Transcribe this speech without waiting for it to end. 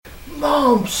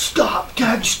Mom, stop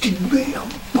texting me. I'm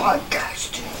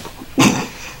podcasting.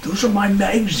 Those are my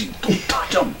magazines. Don't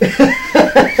touch them.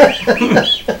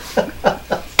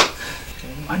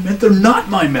 I meant they're not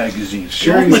my magazines.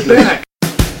 Show them my back.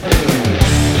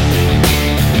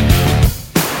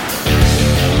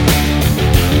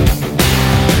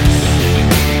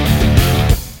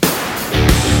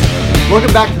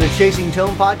 Welcome back to the Chasing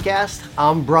Tone podcast.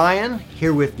 I'm Brian,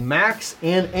 here with Max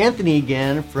and Anthony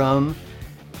again from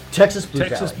Texas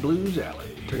Blues Alley.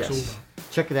 Yes.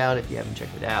 Check it out if you haven't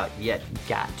checked it out yet. You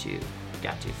got to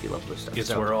if you love blues stuff. It's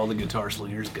where all the guitar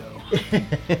slingers go.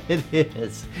 It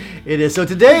is. So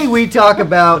today we talk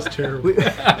about... That's terrible.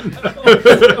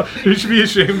 You should be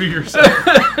ashamed of yourself.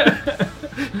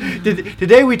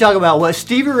 Today we talk about what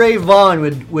Stevie Ray Vaughan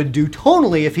would do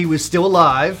tonally if he was still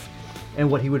alive, and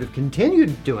what he would have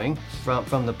continued doing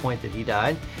from the point that he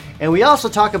died. And we also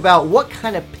talk about what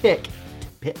kind of pick to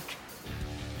pick.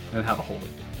 And how to hold it.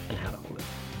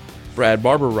 Brad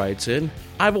Barber writes in,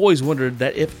 I've always wondered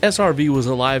that if SRV was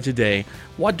alive today,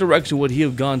 what direction would he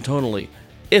have gone tonally,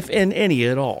 if in any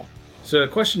at all? So the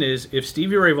question is, if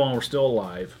Stevie Ray Vaughan were still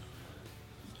alive,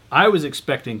 I was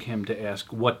expecting him to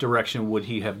ask what direction would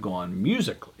he have gone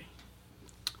musically.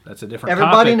 That's a different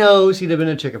Everybody topic. knows he'd have been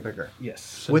a chicken picker.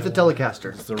 Yes. With a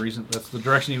Telecaster. That's the reason. That's the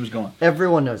direction he was going.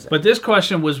 Everyone knows that. But this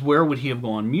question was, where would he have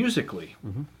gone musically?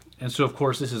 Mm-hmm. And so, of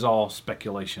course, this is all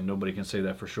speculation. Nobody can say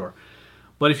that for sure.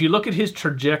 But if you look at his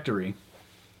trajectory,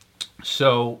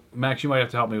 so, Max, you might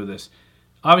have to help me with this.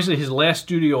 Obviously, his last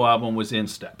studio album was In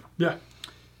Step. Yeah.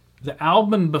 The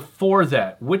album before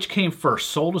that, which came first,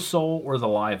 Soul to Soul or the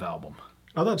live album?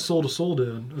 I thought Soul to Soul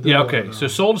did. Yeah, okay. So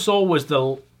Soul to Soul was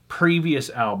the previous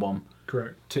album.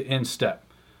 Correct. To In Step.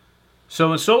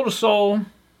 So in Soul to Soul,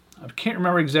 I can't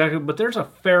remember exactly, but there's a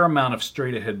fair amount of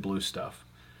straight ahead blues stuff.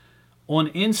 On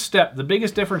In Step, the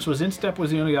biggest difference was In Step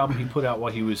was the only album he put out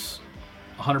while he was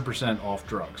 100% off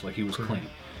drugs, like he was clean.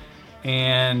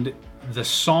 And the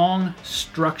song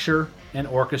structure and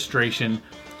orchestration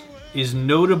is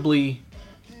notably,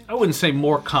 I wouldn't say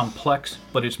more complex,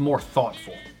 but it's more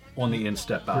thoughtful on the In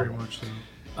Step album. Very much so.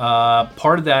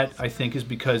 Part of that, I think, is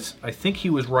because I think he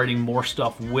was writing more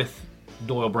stuff with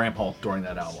Doyle Bramhall during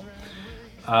that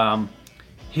album.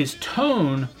 His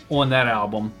tone on that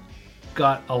album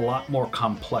got a lot more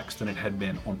complex than it had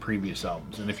been on previous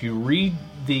albums. And if you read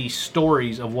the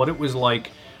stories of what it was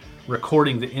like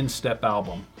recording the In Step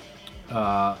album,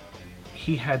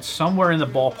 he had somewhere in the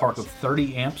ballpark of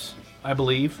 30 amps, I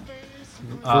believe.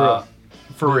 For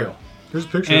real. There's a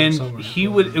picture And of it somewhere. he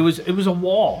would, it was a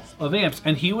wall of amps,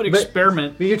 and he would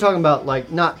experiment. But you're talking about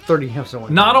like not 30 amps at one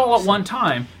time. Not all at one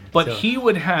time, but So- he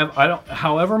would have,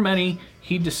 however many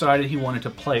he decided he wanted to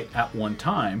play at one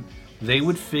time, they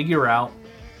would figure out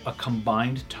a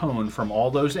combined tone from all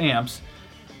those amps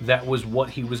that was what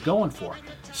he was going for.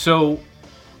 So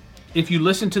if you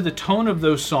listen to the tone of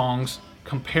those songs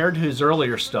compared to his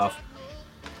earlier stuff,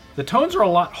 the tones are a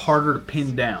lot harder to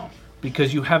pin down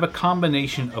because you have a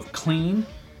combination of clean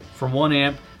from one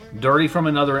amp, dirty from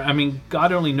another. I mean,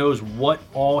 God only knows what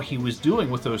all he was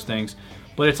doing with those things,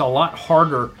 but it's a lot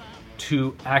harder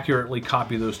to accurately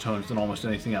copy those tones than almost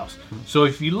anything else. So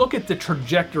if you look at the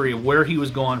trajectory of where he was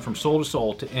going from Soul to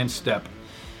Soul to In Step,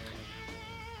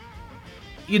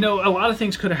 you know, a lot of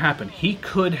things could have happened. He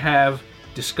could have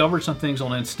discovered some things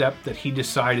on In Step that he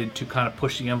decided to kind of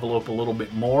push the envelope a little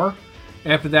bit more.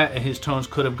 After that, his tones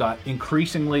could have got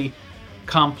increasingly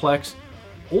complex,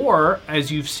 or,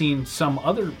 as you've seen some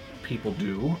other people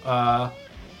do,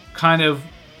 kind of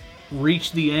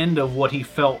reach the end of what he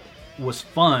felt was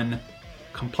fun,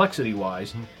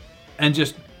 complexity-wise, and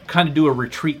just kind of do a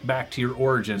retreat back to your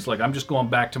origins. Like, I'm just going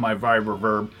back to my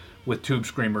Vibroverb with Tube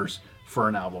Screamers for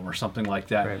an album or something like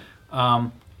that.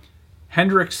 Right.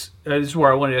 Hendrix, this is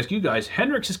where I wanted to ask you guys,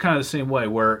 Hendrix is kind of the same way,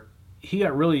 where he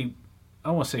got really, I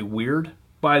don't want to say weird,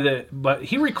 but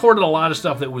he recorded a lot of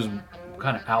stuff that was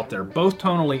kind of out there, both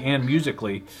tonally and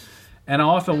musically. And I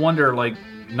often wonder, like,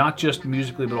 not just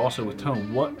musically, but also with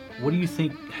tone, what do you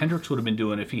think Hendrix would have been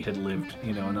doing if he had lived,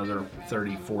 you know, another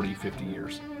 30, 40, 50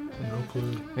 years? No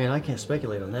clue. Man, I can't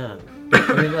speculate on that.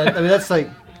 I mean, that's like...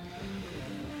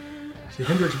 See,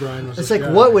 Hendrix Brian was It's this like,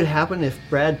 guy. what would happen if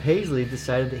Brad Paisley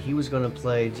decided that he was going to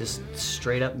play just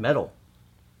straight up metal?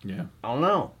 Yeah. I don't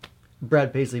know.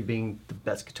 Brad Paisley being the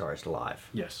best guitarist alive.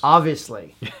 Yes.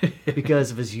 Obviously.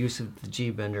 Because of his use of the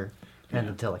G-Bender and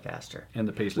the Telecaster. And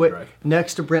the Paisley Drive.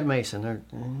 Next to Brent Mason.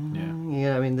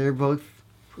 Yeah, I mean, they're both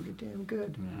pretty damn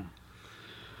good. Yeah.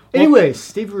 Anyways,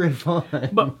 Stevie Ray Vaughan.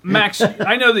 But, Max,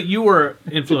 I know that you were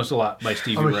influenced a lot by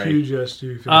Stevie I'm Ray. a huge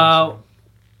Stevie fan.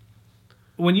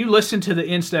 when you listen to the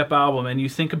Instep album and you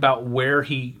think about where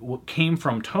he came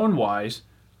from tone-wise,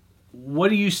 what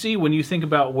do you see when you think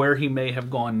about where he may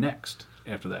have gone next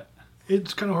after that?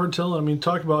 It's kind of hard to tell. I mean,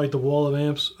 talk about like the wall of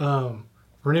amps.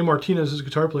 Rene Martinez, his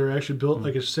guitar player, actually built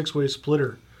like a 6-way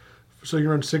splitter, so you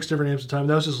can run 6 different amps at a time.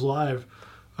 That was just live.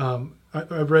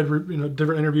 I've read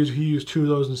different interviews. He used 2 of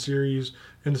those in series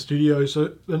in the studio.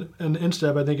 So in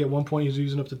Instep, I think at one point he was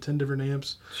using up to 10 different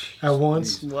amps at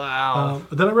once. Wow.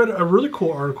 Then I read a really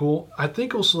cool article. I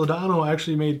think Soldano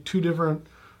actually made 2 different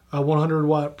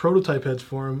 100-watt prototype heads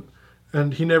for him,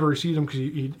 and he never received them because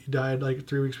he died like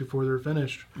 3 weeks before they were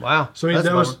finished. Wow. So I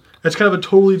mean, that's kind of a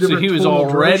totally different. So he was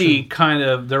already kind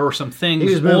of, there were some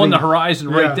things on the horizon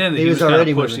right then that he was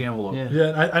already kind of pushing the envelope.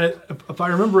 Yeah, if I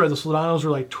remember, the Soldanos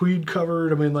were like tweed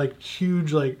covered. I mean, like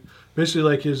huge, like basically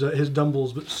like his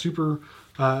dumbbells, but super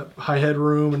high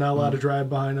headroom and not a lot of drive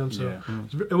behind them. So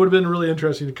it would have been really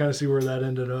interesting to kind of see where that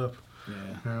ended up.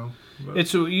 Yeah.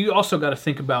 So you also got to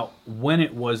think about when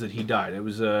it was that he died. It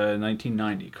was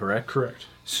 1990, correct? Correct.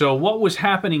 So what was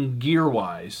happening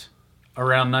gear-wise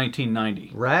around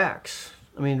 1990? Racks.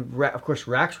 I mean, of course,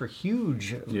 racks were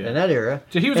huge in that era.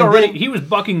 So he was he was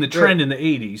bucking the trend in the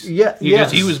 80s. Yeah,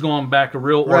 because he was going back to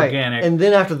real organic. And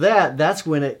then after that, that's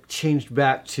when it changed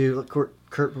back to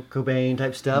Kurt Cobain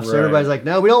type stuff. So everybody's like,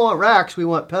 no, we don't want racks, we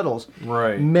want pedals.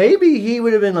 Right. Maybe he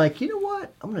would have been like, you know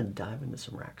what? I'm going to dive into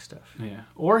some rack stuff. Yeah.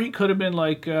 Or he could have been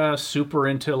like super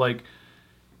into like,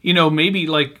 maybe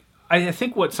like, I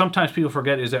think what sometimes people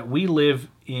forget is that we live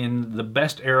in the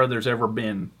best era there's ever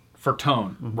been for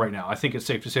tone right now. I think it's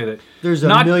safe to say that there's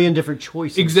a million different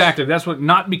choices. Exactly. That's what,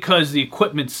 not because the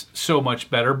equipment's so much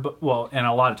better, but and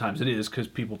a lot of times it is because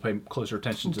people pay closer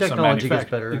attention to technology some gets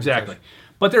better. Exactly.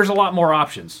 But there's a lot more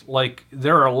options. Like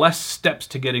there are less steps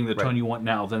to getting the tone you want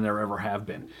now than there ever have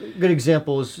been. Good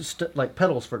example is like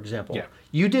pedals, for example. Yeah.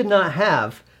 You did not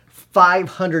have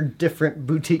 500 different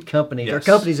boutique companies or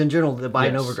companies in general to buy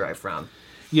an overdrive from.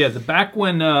 Yeah, back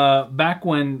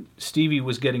when Stevie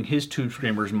was getting his tube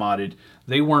screamers modded,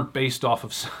 they weren't based off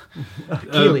of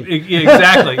Keeley.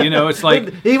 Exactly. It's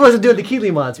like he wasn't doing the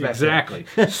Keeley mods back exactly.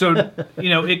 So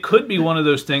it could be one of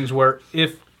those things where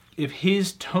if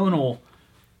his tonal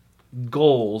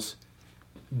goals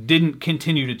didn't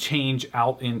continue to change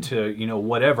out into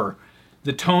whatever,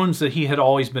 the tones that he had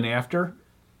always been after,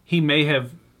 he may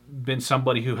have been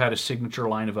somebody who had a signature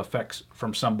line of effects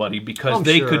from somebody because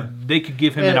they could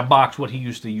give him in a box what he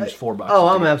used to use 4 boxes. Oh,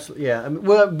 I'm absolutely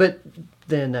well, but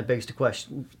then that begs the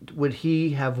question: would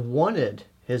he have wanted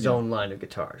his own line of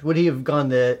guitars? Would he have gone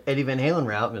the Eddie Van Halen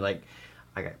route and been like,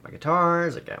 I got my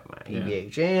guitars, I got my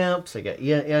EVH amps, I got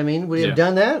I mean, would he have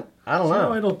done that? I don't know.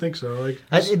 No, I don't think so. Like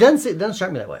it doesn't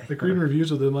strike me that way. Like reading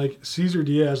reviews of them, like Cesar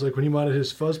Diaz, like when he modded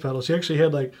his fuzz pedals, he actually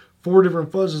had like 4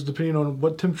 different fuzzes depending on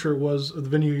what temperature it was of the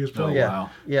venue he was playing. Oh, wow.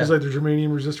 Yeah. Because like the germanium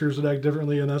resistors would act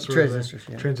differently and that sort of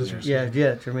thing. Transistors. Yeah,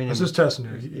 germanium. That's just testing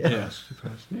it. Yes.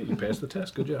 You passed the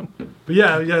test. Good job. But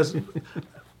yes,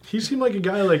 he seemed like a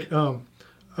guy like I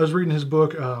was reading his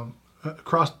book.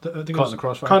 Caught in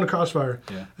the Crossfire.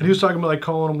 Yeah. And he was talking about like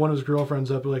calling one of his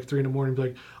girlfriends up at like 3 a.m. and be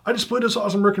like, I just played this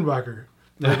awesome Rickenbacker.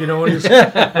 Like, when he's,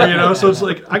 so it's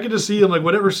like, I could just see him, like,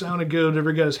 whatever sounded good,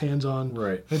 whatever he got his hands on.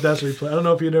 Right. I think that's what he played. I don't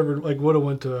know if he'd ever, like, would have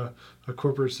went to a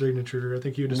corporate signature. I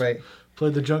think he would just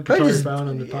played the junk guitar he found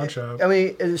in the pawn shop. I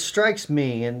mean, it strikes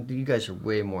me, and you guys are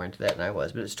way more into that than I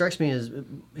was, but it strikes me as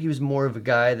he was more of a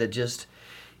guy that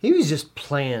he was just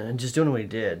playing and just doing what he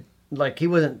did. Like, he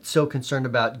wasn't so concerned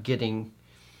about getting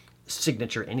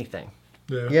signature anything.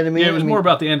 Yeah. You know what I mean? Yeah, it was more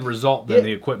about the end result than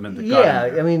the equipment that got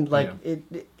him there. I mean,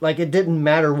 it didn't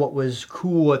matter what was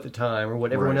cool at the time or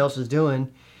what everyone else was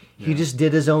doing. He just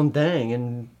did his own thing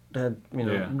and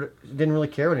didn't really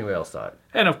care what anybody else thought.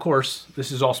 And of course,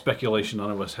 this is all speculation.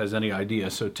 None of us has any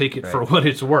idea, so take it for what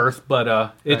it's worth.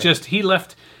 But he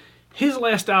left. His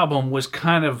last album was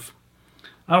kind of,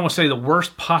 I don't want to say the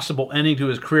worst possible ending to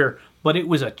his career, but it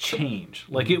was a change.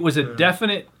 Like it was a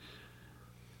definite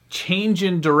change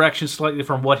in direction slightly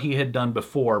from what he had done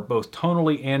before, both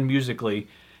tonally and musically.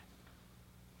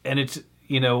 And it's,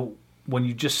 when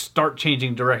you just start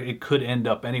changing direction, it could end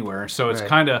up anywhere. So it's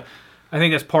kind of, I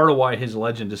think that's part of why his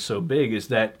legend is so big, is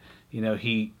that,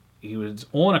 he was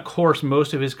on a course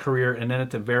most of his career, and then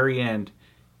at the very end,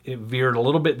 it veered a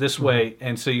little bit this way.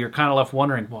 And so you're kind of left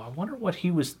wondering, well, I wonder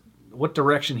what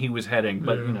direction he was heading,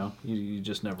 but you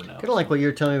just never know. Kind of like what you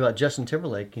were telling me about Justin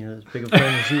Timberlake, as big a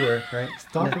fan as you were, right?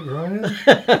 Stop it, Ryan.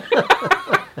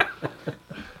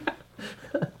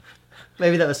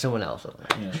 Maybe that was someone else.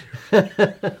 Yeah.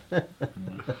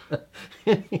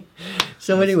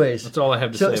 So anyways. That's all I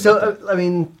have to say about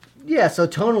that. So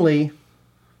tonally,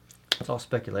 It's all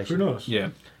speculation. Who knows? Yeah.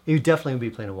 You definitely would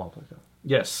be playing a wall pick, though.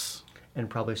 Yes. And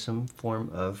probably some form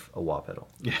of a wah pedal.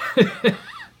 Yeah.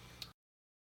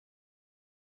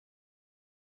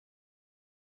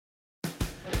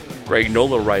 Greg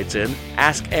Nola writes in,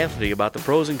 ask Anthony about the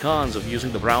pros and cons of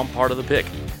using the brown part of the pick.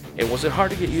 And was it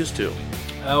hard to get used to?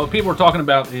 What people are talking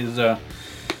about is I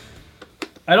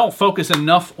don't focus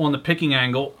enough on the picking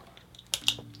angle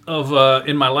of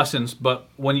in my lessons, but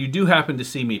when you do happen to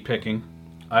see me picking,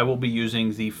 I will be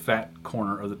using the fat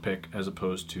corner of the pick as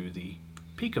opposed to the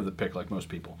peak of the pick like most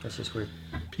people. That's just weird.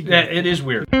 Yeah, it is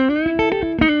weird.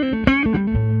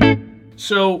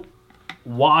 So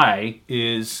why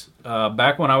is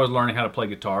back when I was learning how to play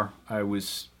guitar, I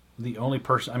was the only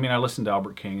person. I mean, I listened to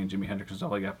Albert King and Jimi Hendrix and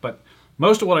stuff like that, but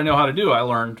most of what I know how to do, I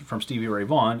learned from Stevie Ray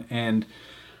Vaughan. And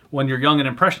when you're young and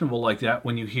impressionable like that,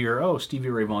 when you hear, oh, Stevie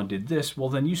Ray Vaughan did this, well,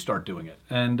 then you start doing it.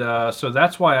 And so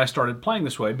that's why I started playing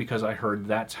this way, because I heard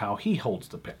that's how he holds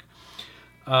the pick.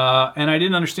 And I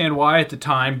didn't understand why at the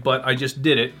time, but I just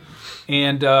did it.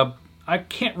 And I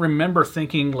can't remember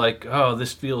thinking like, oh,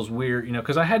 this feels weird, you know,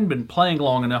 because I hadn't been playing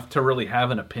long enough to really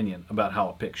have an opinion about how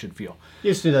a pick should feel.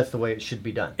 You just knew that's the way it should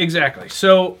be done. Exactly.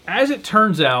 So as it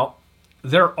turns out,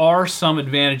 there are some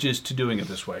advantages to doing it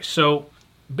this way. So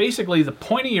basically, the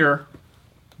pointier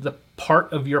the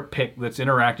part of your pick that's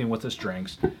interacting with the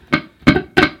strings,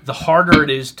 the harder it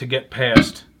is to get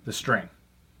past the string,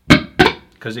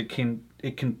 because it can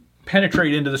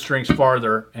penetrate into the strings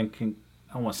farther and can,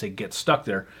 I don't want to say get stuck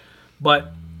there,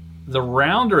 but the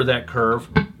rounder that curve,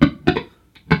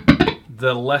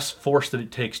 the less force that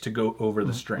it takes to go over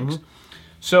the strings.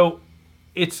 So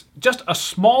it's just a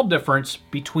small difference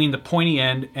between the pointy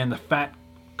end and the fat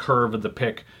curve of the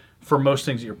pick for most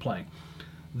things that you're playing.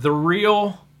 The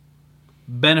real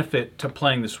benefit to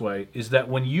playing this way is that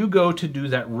when you go to do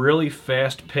that really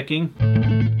fast picking,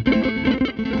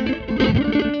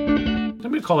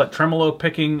 somebody call it tremolo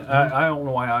picking. I don't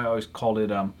know why I always called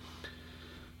it.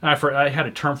 I had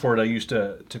a term for it I used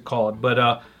to call it,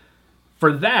 but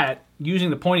for that, using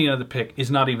the pointy end of the pick is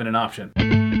not even an option.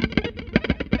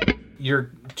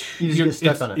 You're get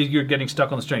stuck on it. You're getting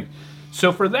stuck on the string.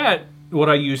 So for that, what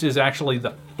I use is actually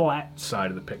the flat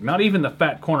side of the pick. Not even the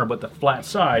fat corner, but the flat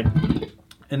side.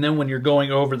 And then when you're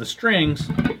going over the strings,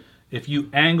 if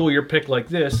you angle your pick like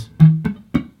this,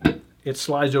 it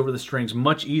slides over the strings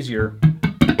much easier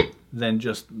than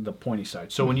just the pointy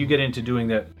side. So when you get into doing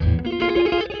that,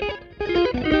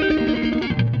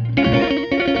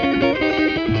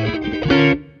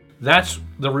 that's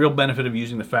the real benefit of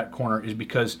using the fat corner, is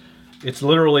because it's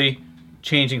literally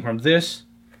changing from this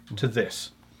to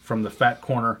this, from the fat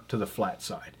corner to the flat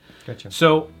side. Gotcha.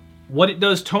 So what it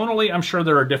does tonally, I'm sure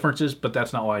there are differences, but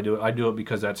that's not why I do it. I do it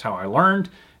because that's how I learned,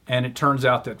 and it turns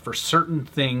out that for certain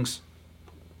things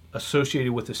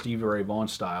associated with the Stevie Ray Vaughan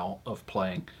style of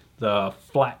playing, the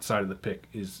flat side of the pick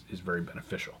is very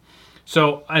beneficial.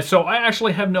 So I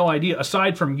actually have no idea,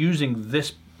 aside from using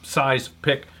this size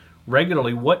pick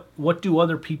regularly, what do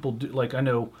other people do? Like, I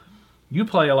know you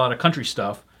play a lot of country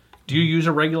stuff. Do you use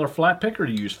a regular flat pick, or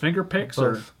do you use finger picks?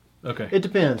 Both. Or okay, it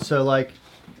depends. So like,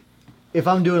 if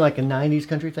I'm doing like a 90s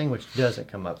country thing, which doesn't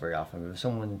come up very often, if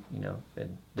someone, you know,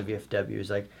 in the VFW is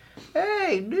like,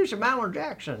 hey, do some Alan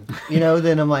Jackson, you know,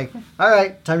 then I'm like, all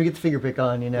right, time to get the finger pick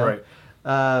on, you know. Right.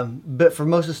 But for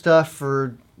most of the stuff,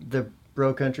 for the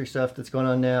bro country stuff that's going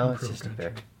on now, it's just a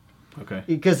pick. Okay.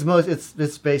 Because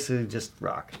it's basically just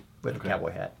rock with a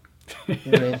cowboy hat. You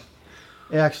know what I mean?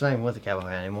 Actually, not even with a cowboy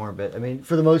hat anymore, but I mean,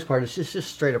 for the most part, it's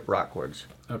just straight up rock chords.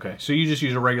 Okay, so you just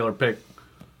use a regular pick,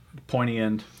 pointy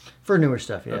end. For newer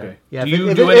stuff, yeah. Okay. Yeah. Do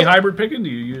you do any hybrid picking? Do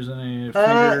you use any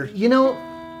finger? You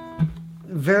know,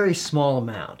 very small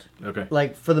amount. Okay.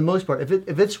 Like for the most part,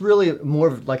 if it's really more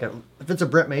of like if it's a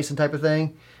Brent Mason type of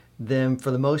thing, then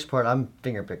for the most part, I'm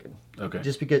finger picking. Okay.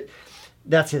 Just because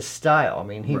that's his style. I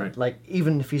mean, he Right. like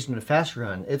even if he's doing a fast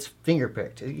run, it's finger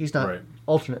picked. He's not Right.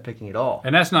 alternate picking at all.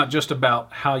 And that's not just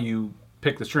about how you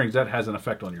pick the strings. That has an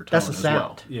effect on your tone That's the as sound.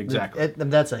 well. Yeah, exactly.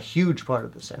 That's a huge part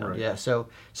of the sound. Right. Yeah. So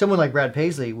someone like Brad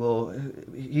Paisley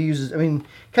he uses. I mean,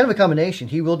 kind of a combination.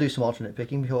 He will do some alternate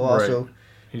picking. He'll also. Right.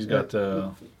 He's got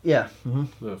Yeah.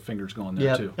 the fingers going there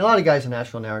Yeah. too. And a lot of guys in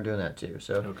Nashville now are doing that too.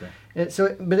 So. Okay.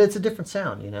 But it's a different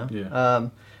sound, you know. Yeah.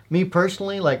 Me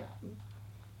personally, like,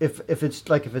 if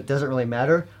it doesn't really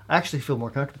matter, I actually feel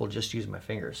more comfortable just using my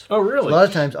fingers. Oh, really? So a lot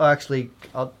of times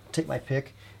I'll take my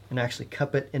pick and actually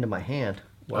cup it into my hand.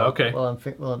 While I'm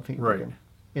finger Right. picking.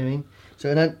 You know what I mean? So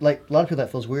and a lot of people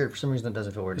that feels weird. For some reason, that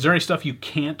doesn't feel weird. Is there any stuff you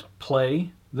can't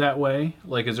play that way?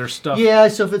 Like, is there stuff? Yeah.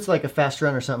 So if it's like a fast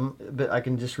run or something, but I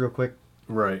can just real quick.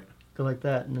 Right. go like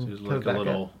that, and then it's like a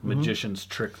little magician's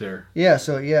trick there. Yeah.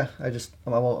 So yeah, you're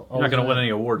not going to win any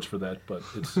awards for that, but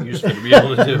it's useful to be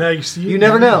able to do. Now you see, you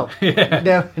never know.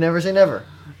 Never say never.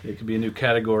 It could be a new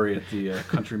category at the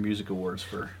Country Music Awards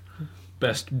for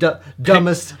best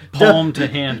dumbest palm to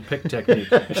hand pick technique.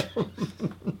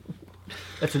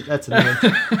 That's a new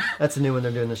one. That's a new one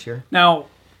they're doing this year. Now,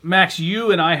 Max,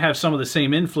 you and I have some of the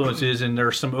same influences, and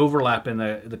there's some overlap in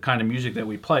the kind of music that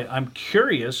we play. I'm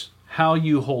curious how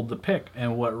you hold the pick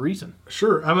and what reason.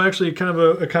 Sure. I'm actually kind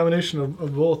of a combination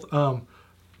of both. Talking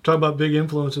about big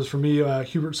influences for me,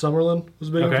 Hubert Summerlin was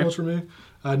a big influence for me.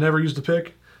 I never used the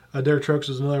pick. Derek Trucks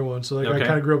is another one. So I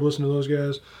kind of grew up listening to those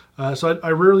guys. So I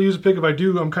rarely use a pick. If I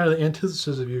do, I'm kind of the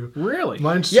antithesis of you. Really?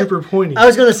 Mine's super pointy. I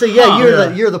was going to say,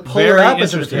 you're the polar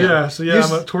opposite of him. Yeah, so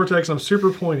I'm a Tortex. I'm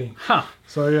super pointy. Huh.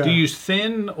 So yeah. Do you use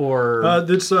thin or?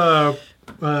 It's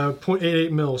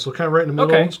 0.88 mil, so kind of right in the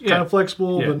middle. It's kind of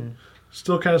flexible, but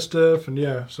still kind of stiff. And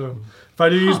so if I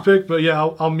do use pick, but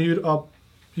I'll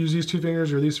use these 2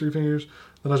 fingers or these 3 fingers.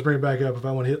 Then I'll just bring it back up if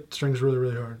I want to hit strings really,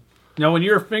 really hard. Now, when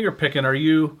you're finger picking, are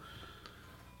you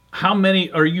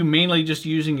mainly just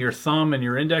using your thumb and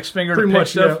your index finger Pretty to pick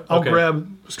much, stuff? I'll grab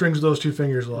strings with those 2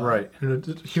 fingers a lot. Right.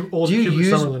 Do you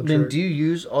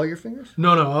use all your fingers?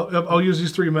 No. I'll use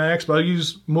these 3 max, but I'll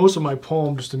use most of my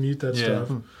palm just to mute that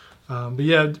stuff.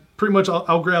 But pretty much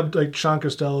I'll grab like Sean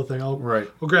Costello thing. I'll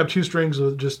grab 2 strings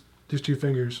with just these 2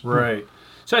 fingers. Right.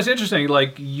 So it's interesting.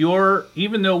 Like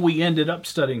even though we ended up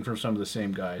studying from some of the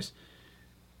same guys,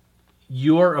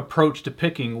 your approach to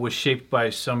picking was shaped by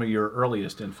some of your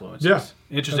earliest influences. Yeah.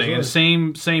 Interesting. Absolutely.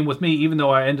 And same with me, even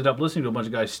though I ended up listening to a bunch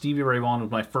of guys, Stevie Ray Vaughan was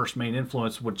my first main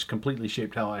influence, which completely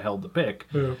shaped how I held the pick.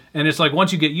 Yeah. And it's like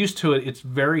once you get used to it, it's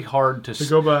very hard to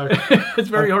go back. It's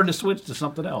very hard to switch to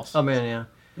something else. Oh man,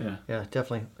 yeah. Yeah,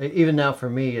 definitely. Even now for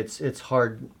me, it's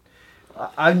hard.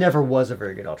 I never was a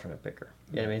very good alternate picker.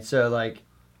 You know what I mean? So like,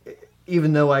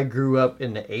 even though I grew up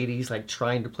in the 80s, like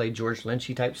trying to play George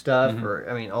Lynchy type stuff,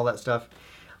 all that stuff,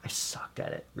 I sucked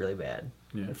at it really bad.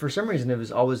 Yeah. And for some reason, it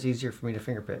was always easier for me to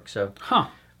finger pick. So,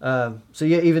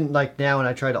 even like now when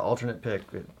I try to alternate pick,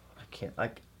 I can't,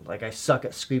 I suck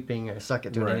at sweeping, I suck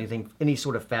at doing anything, any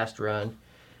sort of fast run,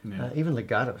 even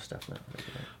legato stuff now.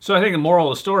 So I think the moral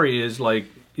of the story is like,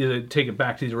 take it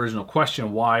back to the original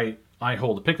question, why I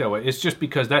hold the pick that way. It's just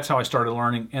because that's how I started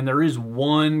learning, and there is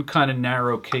one kind of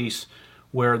narrow case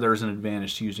where there's an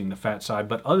advantage to using the fat side.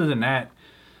 But other than that,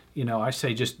 I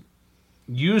say just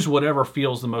use whatever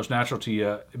feels the most natural to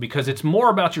you, because it's more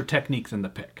about your technique than the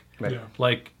pick. Right. Yeah.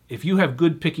 Like if you have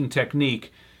good picking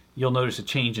technique, you'll notice a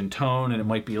change in tone, and it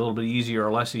might be a little bit easier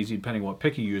or less easy depending on what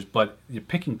pick you use. But your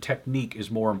picking technique is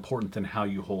more important than how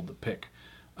you hold the pick,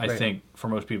 I think, for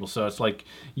most people. So it's like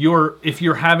if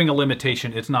you're having a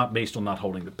limitation, it's not based on not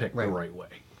holding the pick the right way,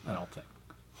 I don't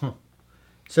think.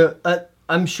 So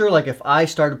I'm sure like if I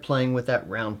started playing with that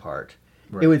round part,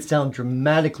 it would sound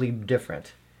dramatically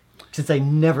different, since I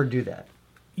never do that.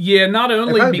 Yeah, not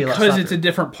only because it's a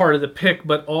different part of the pick,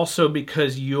 but also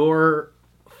because your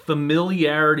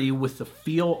familiarity with the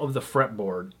feel of the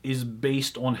fretboard is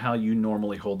based on how you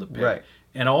normally hold the pick. Right.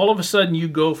 And all of a sudden you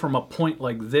go from a point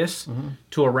like this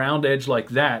to a round edge like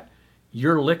that,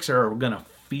 your licks are going to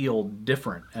feel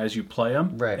different as you play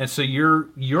them. Right. And so you're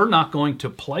not going to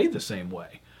play the same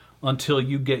way until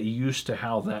you get used to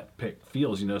how that pick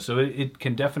feels, So it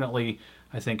can definitely,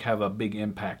 I think, have a big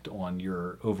impact on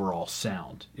your overall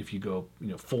sound if you go,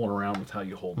 fooling around with how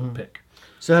you hold the pick.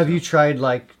 So have you tried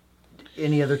like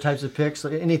any other types of picks,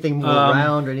 like anything more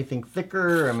round or anything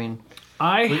thicker? I mean,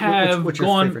 I have what's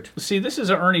gone. Your favorite? See, this is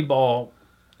an Ernie Ball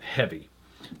heavy,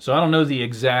 so I don't know the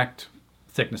exact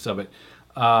thickness of it.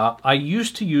 I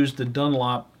used to use the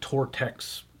Dunlop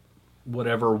Tortex,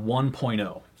 whatever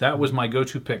 1.0. That was my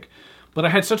go-to pick, but I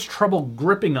had such trouble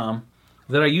gripping them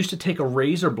that I used to take a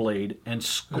razor blade and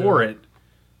score it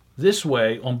this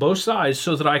way on both sides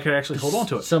so that I could actually hold on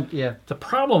to it. The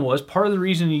problem was, part of the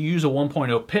reason you use a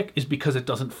 1.0 pick is because it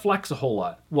doesn't flex a whole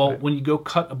lot. Well, when you go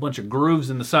cut a bunch of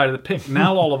grooves in the side of the pick,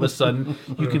 now all of a sudden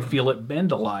you can feel it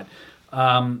bend a lot.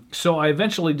 So I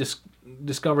eventually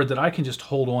discovered that I can just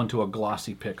hold on to a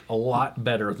glossy pick a lot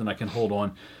better than I can hold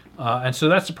on. And so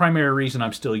that's the primary reason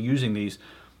I'm still using these.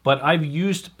 But I've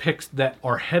used picks that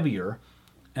are heavier,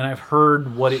 and I've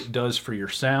heard what it does for your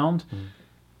sound.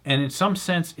 And in some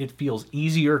sense, it feels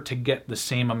easier to get the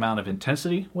same amount of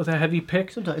intensity with a heavy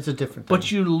pick. Sometimes it's a different thing.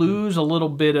 But you lose a little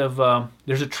bit of...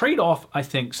 there's a trade-off, I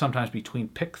think, sometimes between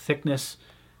pick thickness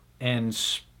and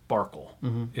sparkle,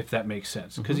 if that makes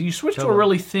sense. Because you switch to a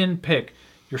really thin pick,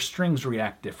 your strings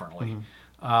react differently.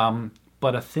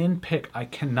 But a thin pick, I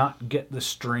cannot get the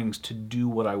strings to do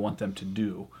what I want them to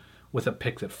do with a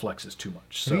pick that flexes too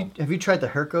much. So have you tried the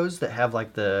Hercos that have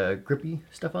like the grippy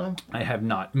stuff on them? I have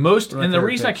not. And the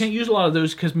reason I can't use a lot of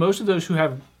those because most of those who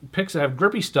have picks that have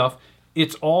grippy stuff,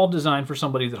 it's all designed for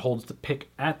somebody that holds the pick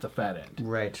at the fat end.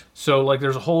 Right. So like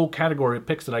there's a whole category of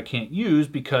picks that I can't use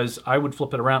because I would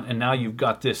flip it around and now you've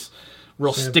got this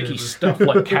real sticky stuff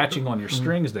like catching on your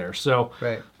strings there. So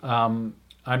right.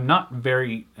 I'm not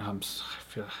very. I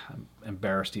feel I'm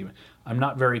embarrassed even. I'm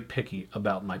not very picky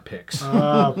about my picks.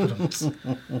 I'm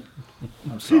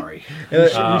sorry.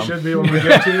 You should be when we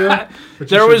get to you.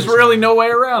 There was really no way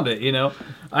around it, you know.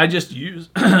 I just use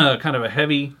kind of a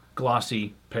heavy,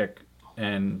 glossy pick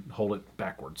and hold it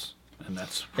backwards, and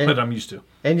that's what I'm used to.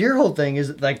 And your whole thing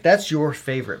is like that's your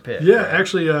favorite pick. Yeah, right?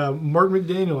 actually, Mark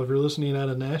McDaniel, if you're listening out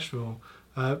of Nashville,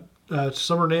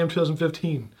 Summer NAMM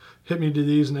 2015. Hit me to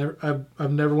these, and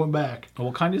I've never went back.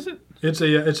 What kind is it? It's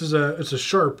a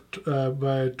Sharp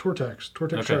by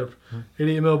Tortex Sharp,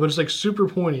 88 mil, but it's like super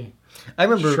pointy. I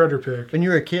remember shredder pick when you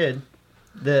were a kid.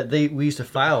 We used to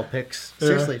file picks.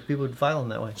 Seriously, people would file them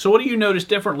that way. So what do you notice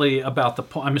differently about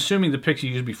I'm assuming the picks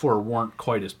you used before weren't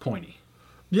quite as pointy.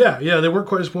 Yeah, they weren't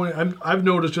quite as pointy. I've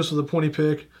noticed just with a pointy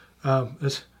pick,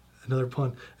 it's another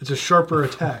pun. It's a sharper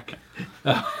attack.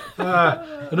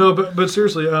 No, but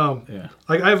seriously,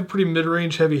 like I have a pretty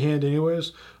mid-range heavy hand,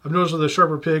 anyways. I've noticed with a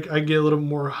sharper pick, I get a little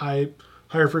more higher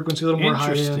frequency, a little more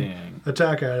high end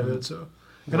attack out of it. So,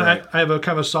 and I have a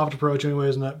kind of a soft approach,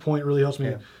 anyways, and that point really helps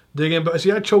me dig in. But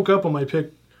see, I choke up on my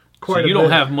pick quite a bit. You don't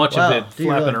have much of it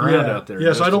flapping around out there.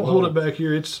 Yeah, so I don't hold it back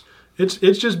here. It's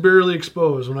just barely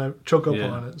exposed when I choke up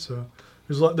on it. So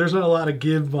there's not a lot of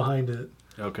give behind it.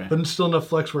 Okay, but it's still enough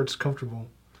flex where it's comfortable.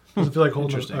 Doesn't feel like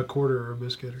holding a quarter or a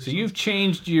biscuit. So you've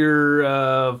changed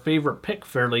your favorite pick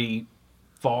fairly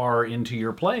far into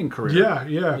your playing career.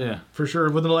 Yeah, for sure.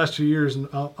 Within the last 2 years, and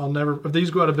I'll never. If these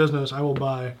go out of business, I will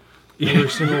buy every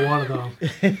single one of them.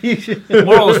 The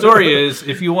moral of the story is,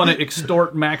 if you want to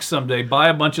extort Max someday, buy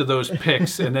a bunch of those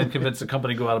picks and then convince the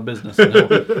company to go out of business.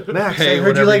 Max, I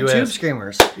heard you like tube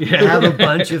screamers. Yeah. Have a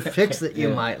bunch of picks that you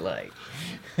might like.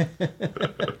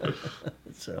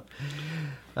 So.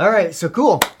 All right, so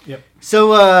cool. Yep.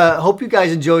 So hope you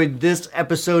guys enjoyed this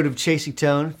episode of Chasing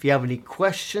Tone. If you have any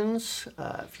questions,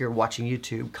 if you're watching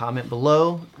YouTube, comment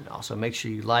below. And also make sure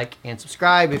you like and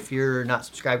subscribe if you're not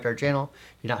subscribed to our channel.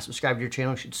 If you're not subscribed to your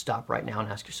channel, you should stop right now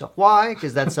and ask yourself why,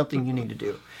 because that's something you need to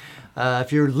do.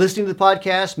 If you're listening to the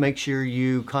podcast, make sure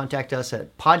you contact us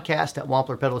at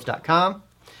podcast@wamplerpedals.com.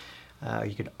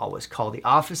 You could always call the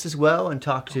office as well and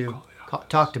talk to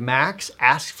Max.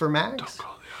 Ask for Max. Don't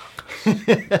call the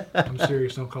office. I'm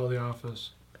serious. Don't call the office.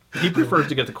 He prefers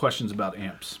to get the questions about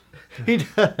amps. He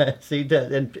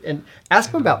does. And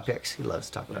ask him about picks. He loves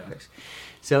to talk about picks.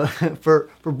 So for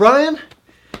Brian,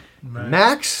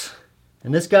 Max,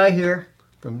 and this guy here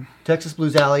from Texas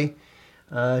Blues Alley,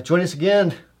 join us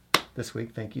again this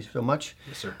week. Thank you so much.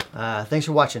 Yes, sir. Thanks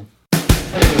for watching.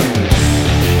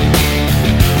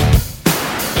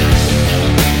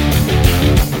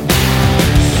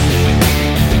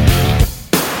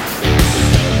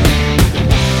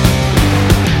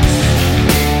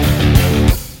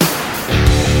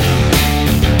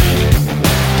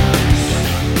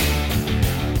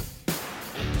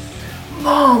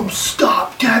 Mom,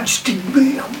 stop texting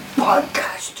me. I'm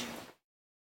podcasting.